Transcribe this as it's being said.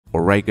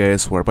Alright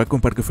guys, we're back on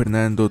Parque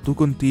Fernando to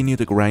continue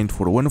the grind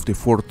for one of the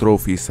 4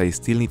 trophies I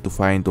still need to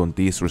find on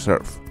this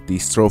reserve.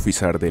 These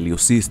trophies are the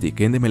leucistic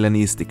and the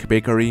melanistic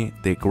peccary,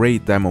 the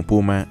great diamond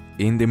puma,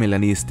 and the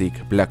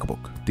melanistic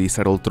Blackbuck. These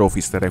are all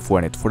trophies that I've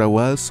wanted for a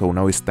while, so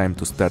now it's time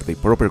to start the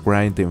proper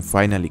grind and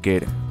finally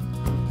get them.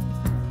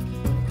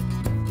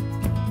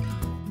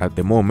 At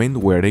the moment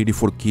we're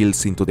 84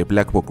 kills into the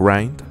Blackbuck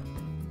grind,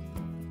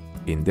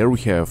 and there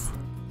we have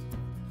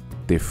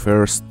the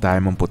first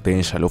diamond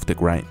potential of the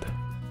grind.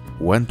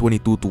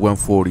 122 to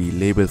 140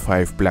 level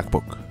 5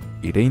 Blackbuck.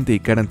 It ain't a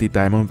guaranteed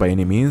diamond by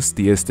any means,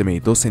 the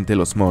estimate doesn't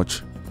tell us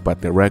much, but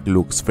the rack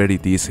looks very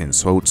decent,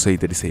 so I would say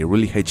there is a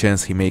really high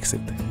chance he makes it.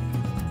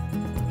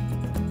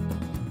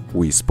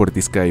 We spotted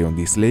this guy on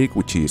this lake,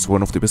 which is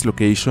one of the best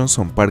locations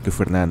on Parque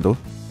Fernando.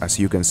 As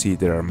you can see,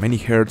 there are many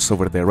herds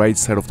over the right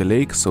side of the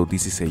lake, so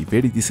this is a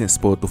very decent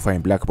spot to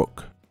find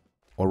Blackbuck.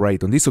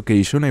 Alright, on this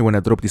occasion I wanna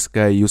drop this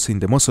guy using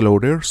the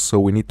muzzleloader, so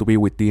we need to be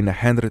within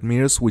 100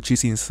 meters, which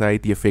is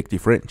inside the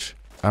effective range.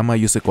 I'ma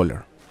use a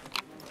collar.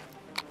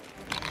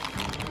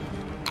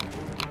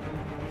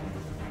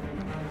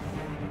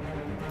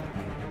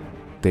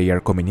 They are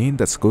coming in,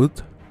 that's good.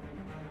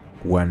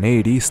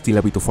 180, still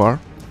a bit too far.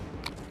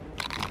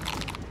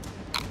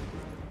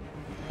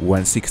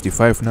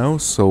 165 now,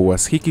 so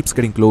as he keeps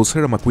getting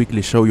closer, I'ma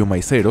quickly show you my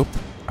setup.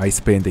 I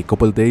spent a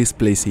couple days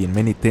placing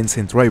many tents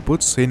and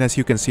tripods, and as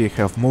you can see I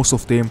have most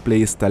of them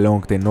placed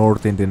along the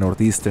north and the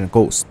northeastern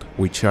coast,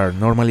 which are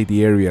normally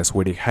the areas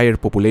with a higher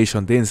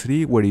population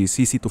density where it's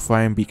easy to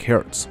find big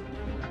herds.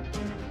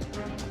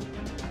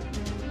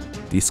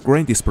 This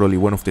grind is probably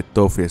one of the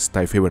toughest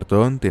I've ever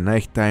done. The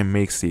nighttime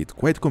makes it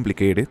quite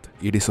complicated.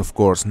 It is of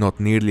course not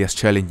nearly as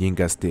challenging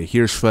as the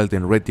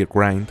Hirschfelden Red Deer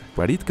grind,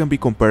 but it can be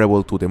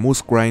comparable to the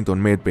Moose grind on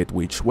Medved,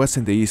 which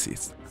wasn't the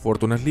easiest.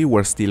 Fortunately,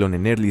 we're still on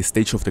an early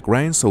stage of the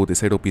grind, so the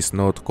setup is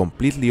not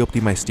completely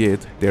optimized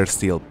yet. There's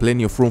still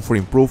plenty of room for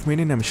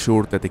improvement, and I'm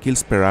sure that the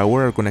kills per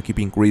hour are gonna keep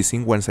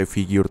increasing once I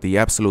figure the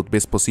absolute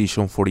best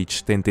position for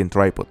each tent and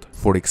tripod.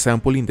 For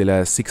example, in the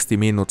last 60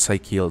 minutes I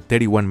killed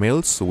 31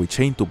 males, which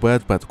ain't too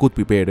bad but could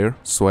be better,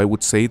 so I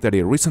would say that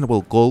a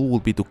reasonable goal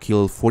would be to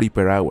kill 40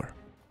 per hour.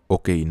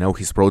 Okay, now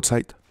he's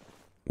broadside.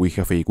 We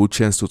have a good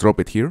chance to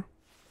drop it here.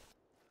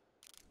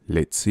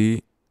 Let's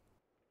see.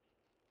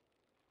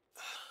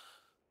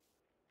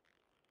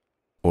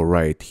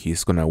 Alright,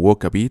 he's gonna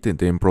walk a bit and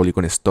then probably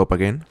gonna stop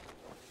again.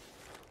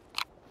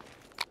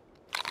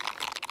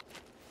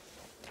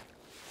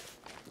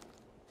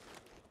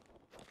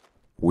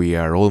 We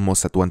are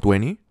almost at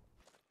 120.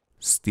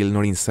 Still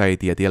not inside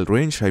the ideal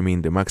range, I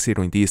mean the max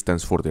zeroing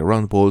distance for the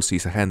round balls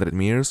is 100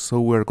 meters, so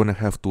we're gonna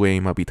have to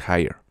aim a bit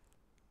higher.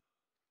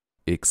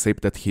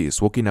 Except that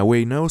he's walking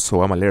away now,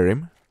 so I'ma let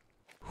him.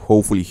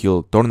 Hopefully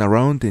he'll turn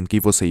around and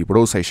give us a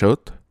broadside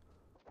shot.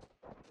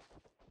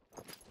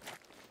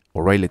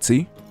 Alright, let's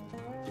see.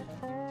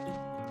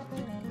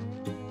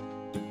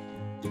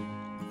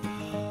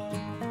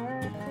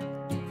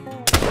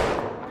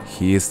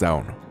 He is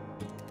down.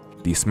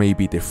 This may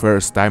be the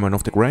first diamond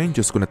of the grind,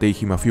 just gonna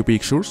take him a few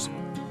pictures.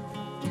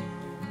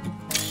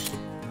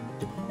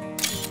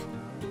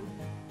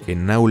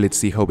 And now let's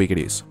see how big it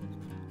is.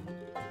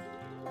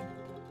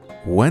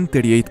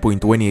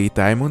 138.28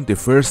 diamond, the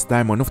first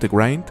diamond of the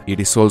grind.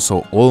 It is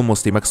also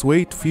almost the max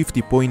weight,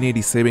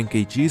 50.87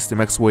 kgs, the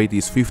max weight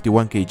is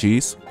 51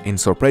 kgs, and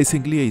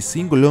surprisingly a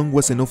single lung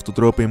was enough to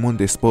drop him on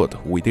the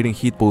spot. We didn't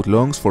hit both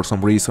lungs for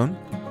some reason.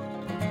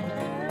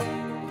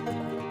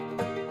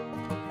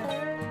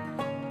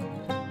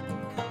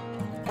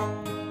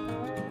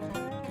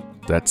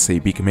 That's a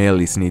big male,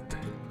 isn't it?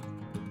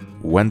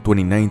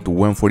 129 to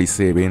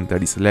 147,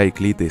 that is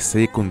likely the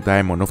second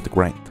diamond of the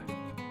grind.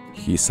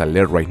 He's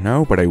alert right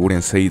now, but I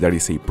wouldn't say that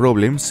is a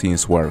problem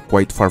since we're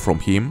quite far from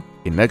him.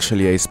 And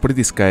actually I spotted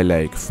this guy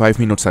like 5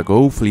 minutes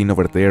ago, fleeing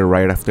over there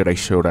right after I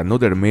shot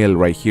another male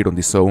right here on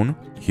the zone.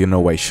 You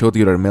know, I shot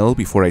the other male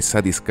before I saw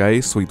this guy,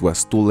 so it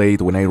was too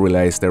late when I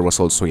realized there was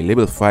also a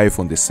level 5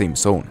 on the same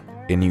zone.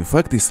 And in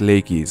fact this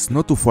lake is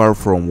not too far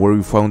from where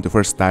we found the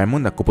first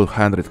diamond a couple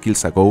hundred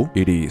kills ago.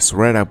 It is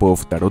right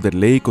above that other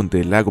lake on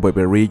the Lago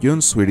Bebe region,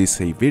 so it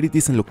is a very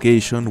decent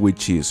location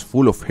which is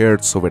full of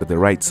herds over the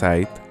right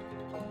side.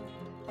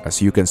 As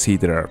you can see,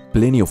 there are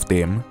plenty of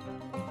them,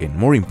 and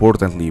more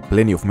importantly,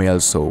 plenty of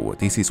males, so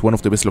this is one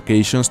of the best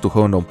locations to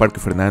hunt on Parque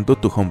Fernando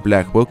to hunt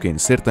Blackbuck, and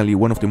certainly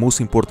one of the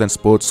most important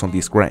spots on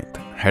this grind.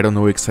 I don't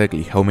know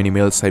exactly how many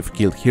males I've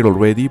killed here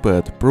already,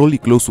 but probably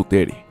close to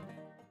 30.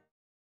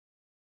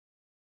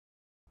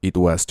 It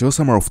was just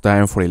a matter of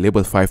time for a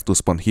level 5 to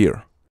spawn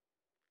here.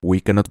 We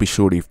cannot be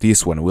sure if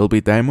this one will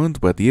be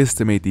diamond, but the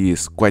estimate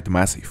is quite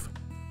massive.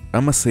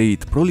 I'ma say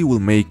it probably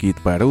will make it,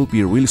 but I will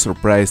be really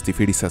surprised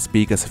if it is as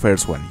big as the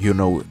first one. You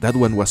know, that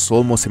one was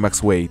almost a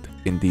max weight,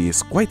 and it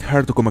is quite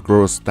hard to come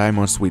across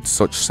diamonds with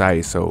such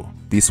size, so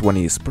this one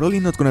is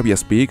probably not gonna be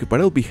as big, but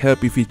I'll be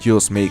happy if it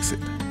just makes it.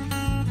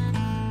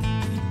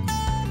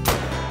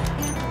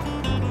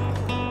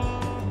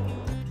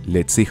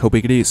 Let's see how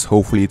big it is.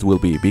 Hopefully it will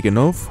be big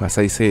enough. As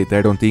I said,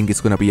 I don't think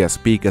it's gonna be as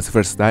big as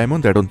first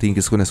diamond, I don't think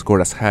it's gonna score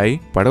as high,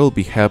 but I'll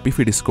be happy if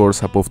it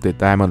scores above the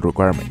diamond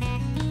requirement.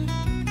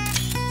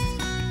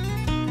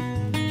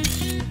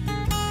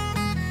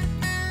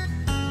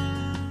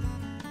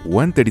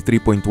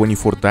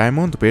 $133.24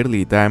 diamond,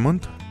 barely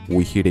diamond.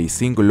 We hit a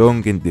single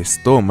long in the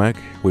stomach.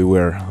 We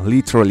were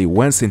literally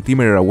 1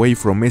 centimeter away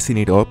from messing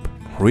it up.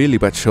 Really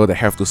bad shot, I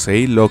have to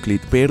say. Luckily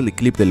it barely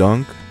clipped the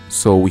long.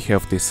 So we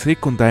have the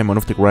second diamond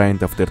of the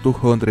grind after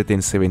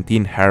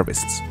 217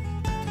 harvests.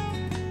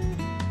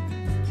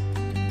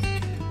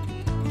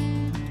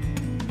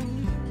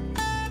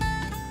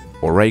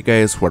 Alright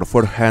guys, we're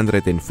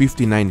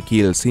 459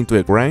 kills into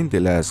the grind. The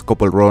last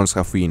couple runs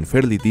have been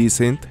fairly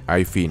decent.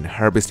 I've been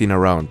harvesting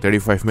around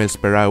 35 miles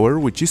per hour,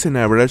 which is an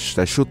average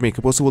that should make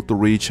it possible to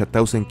reach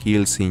 1000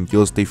 kills in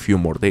just a few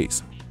more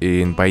days.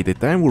 And by the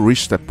time we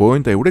reach that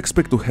point, I would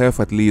expect to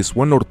have at least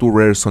 1 or 2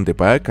 rares on the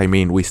back. I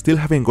mean, we still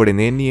haven't gotten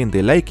any, and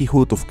the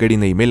likelihood of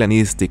getting a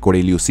melanistic or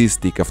a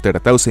leucistic after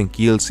 1000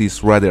 kills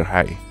is rather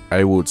high.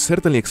 I would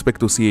certainly expect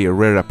to see a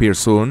rare appear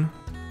soon,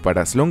 but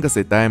as long as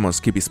the diamonds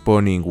keep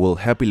spawning, we'll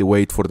happily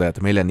wait for that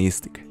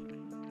melanistic.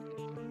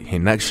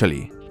 And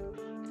actually,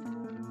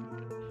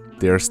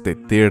 there's the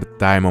third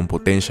diamond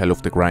potential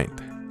of the grind.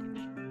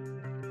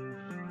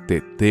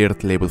 The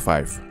third level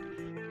 5.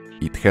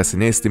 It has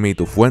an estimate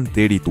of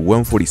 130 to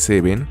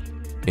 147,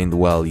 and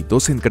while it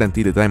doesn't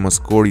guarantee the diamond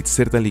score, it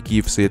certainly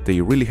gives it a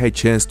really high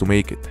chance to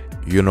make it.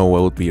 You know, I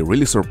would be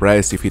really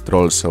surprised if it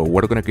rolls, so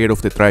we're gonna get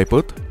off the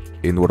tripod,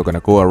 and we're gonna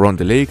go around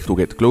the lake to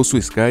get close to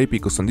the sky,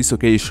 because on this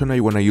occasion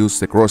I wanna use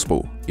the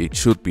crossbow. It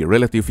should be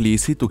relatively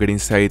easy to get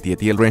inside the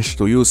ideal range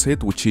to use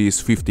it, which is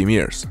 50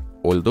 meters.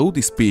 Although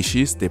this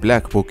species, the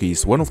Blackbuck,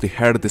 is one of the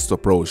hardest to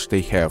approach,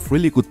 they have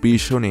really good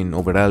vision and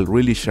overall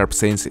really sharp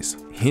senses.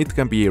 It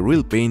can be a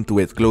real pain to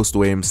get close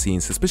to them,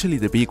 since especially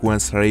the big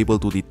ones are able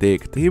to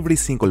detect every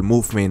single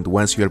movement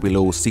once you are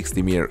below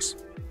 60 meters.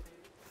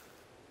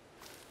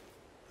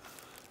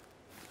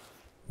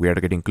 We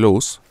are getting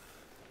close.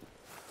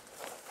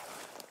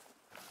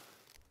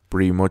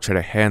 Pretty much at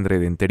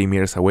 130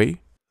 meters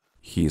away.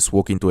 He's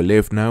walking to the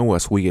left now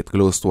as we get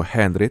close to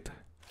 100.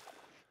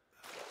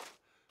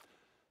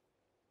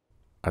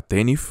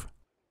 Attentive.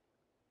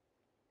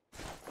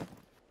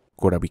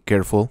 Gotta be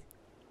careful.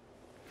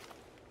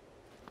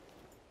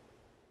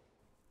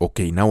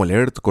 Okay, now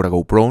alert, gotta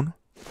go prone.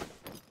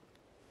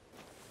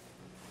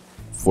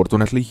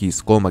 Fortunately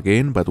he's calm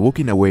again, but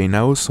walking away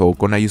now, so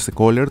gonna use the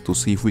collar to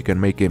see if we can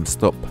make him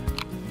stop.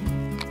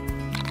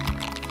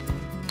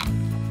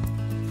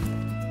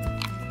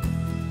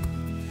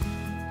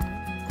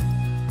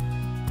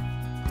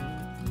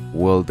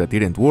 Well, that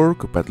didn't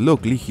work, but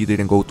luckily he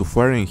didn't go too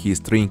far and he's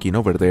drinking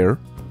over there.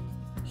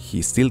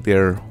 He's still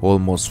there,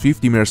 almost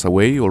 50 meters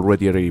away,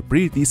 already at a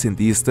pretty decent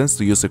distance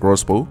to use the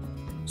crossbow.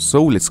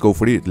 So let's go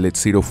for it, let's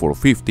zero for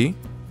 50.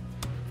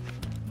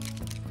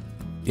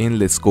 And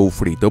let's go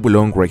for a double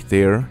long right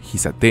there,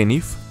 he's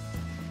attentive.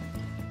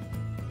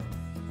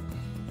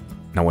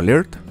 Now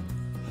alert.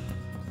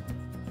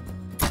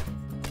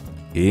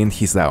 And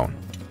he's down.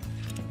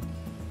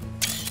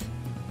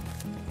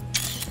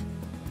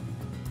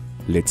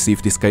 Let's see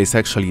if this guy is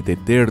actually the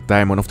third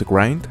diamond of the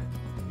grind.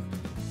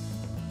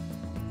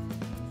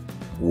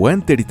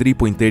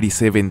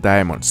 133.37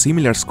 diamond,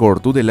 similar score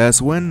to the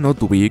last one, not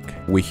too big.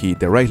 We hit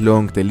the right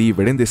lung, the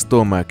liver and the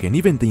stomach and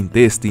even the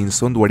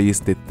intestines on what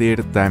is the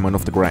third diamond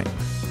of the grind.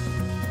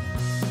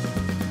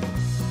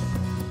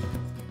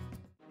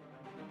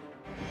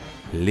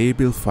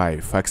 Level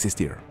 5 axis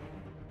tier.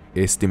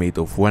 Estimate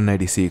of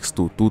 196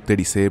 to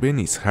 237,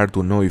 it's hard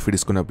to know if it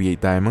is gonna be a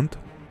diamond.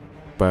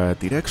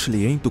 But it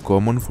actually ain't too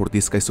common for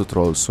these guys to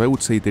troll, so I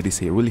would say there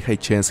is a really high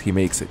chance he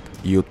makes it.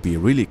 It would be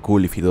really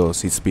cool if he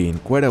does. It's been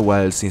quite a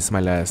while since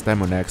my last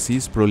diamond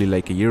axis, probably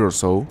like a year or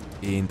so,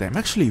 and I'm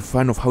actually a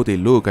fan of how they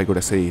look, I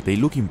gotta say. They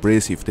look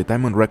impressive, the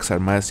diamond racks are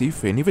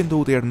massive, and even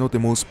though they are not the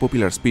most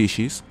popular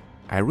species,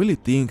 I really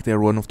think they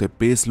are one of the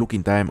best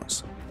looking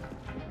diamonds.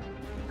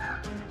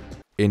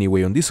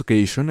 Anyway, on this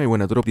occasion I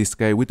wanna drop this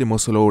guy with the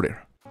muzzle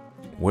loader.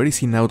 Where is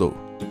he now though?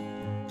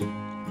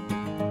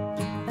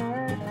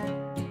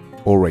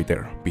 Oh, right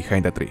there,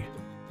 behind that tree.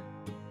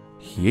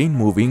 He ain't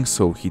moving,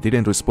 so he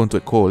didn't respond to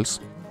the calls.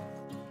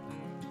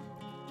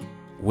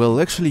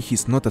 Well, actually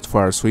he's not that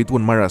far, so it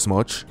won't matter as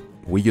much.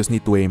 We just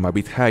need to aim a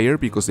bit higher,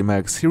 because the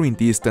max hearing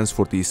distance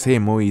for this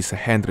ammo is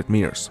 100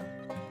 meters.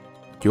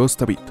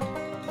 Just a bit.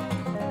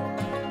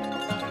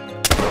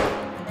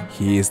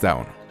 He is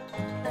down.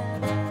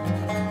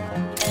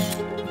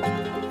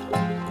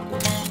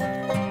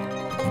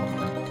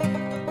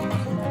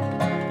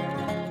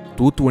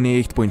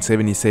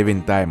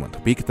 $228.77 diamond,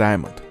 big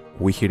diamond.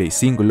 We hit a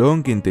single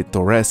lung in the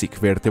thoracic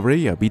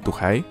vertebrae, a bit too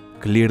high.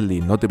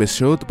 Clearly not the best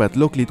shot, but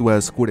luckily it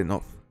was good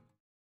enough.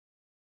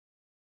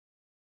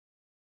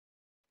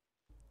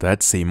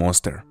 That's a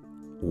monster.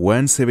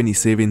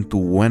 177 to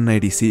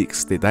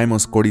 196, the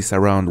diamond score is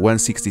around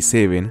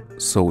 167,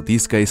 so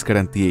these guys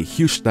guarantee a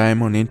huge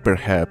diamond and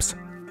perhaps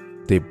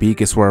the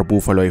biggest rare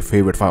buffalo I've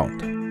ever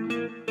found.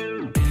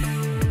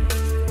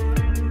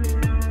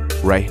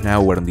 Right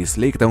now we're on this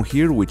lake down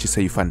here, which is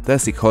a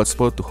fantastic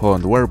hotspot to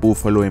hunt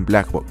buffalo and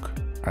blackbuck.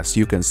 As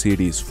you can see, it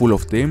is full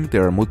of them.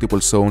 There are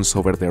multiple zones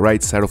over the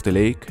right side of the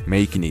lake,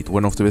 making it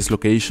one of the best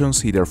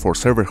locations either for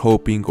server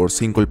hopping or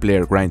single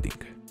player grinding.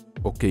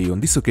 Okay, on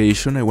this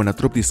occasion I wanna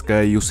drop this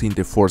guy using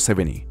the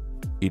 470.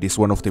 It is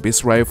one of the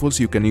best rifles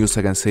you can use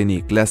against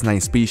any class 9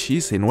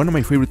 species and one of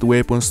my favorite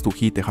weapons to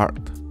hit the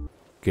heart.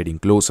 Getting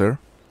closer.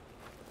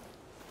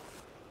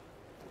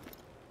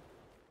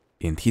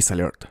 And he's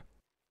alert.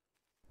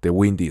 The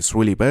wind is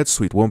really bad,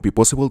 so it won't be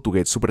possible to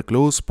get super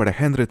close, but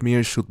 100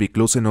 meters should be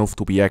close enough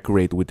to be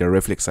accurate with the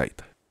reflex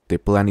sight. The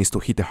plan is to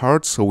hit the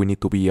heart, so we need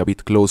to be a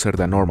bit closer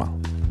than normal.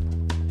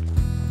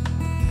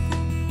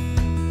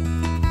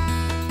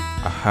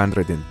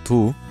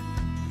 102.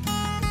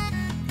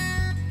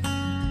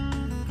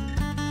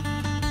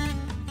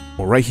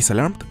 Alright, he's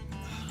alarmed.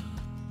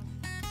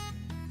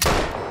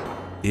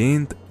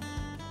 And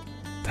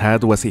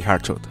that was a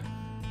hard shot.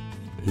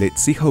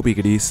 Let's see how big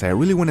it is. I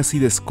really wanna see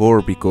the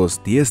score because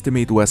the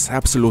estimate was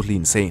absolutely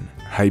insane.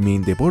 I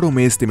mean, the bottom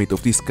estimate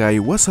of this guy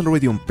was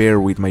already on par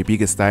with my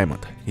biggest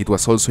diamond. It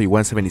was also a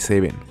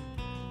 177.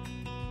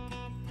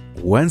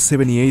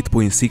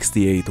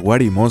 178.68,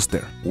 what a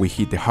monster. We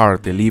hit the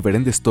heart, the liver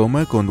and the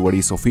stomach on what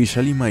is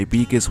officially my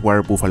biggest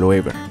buffalo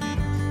ever.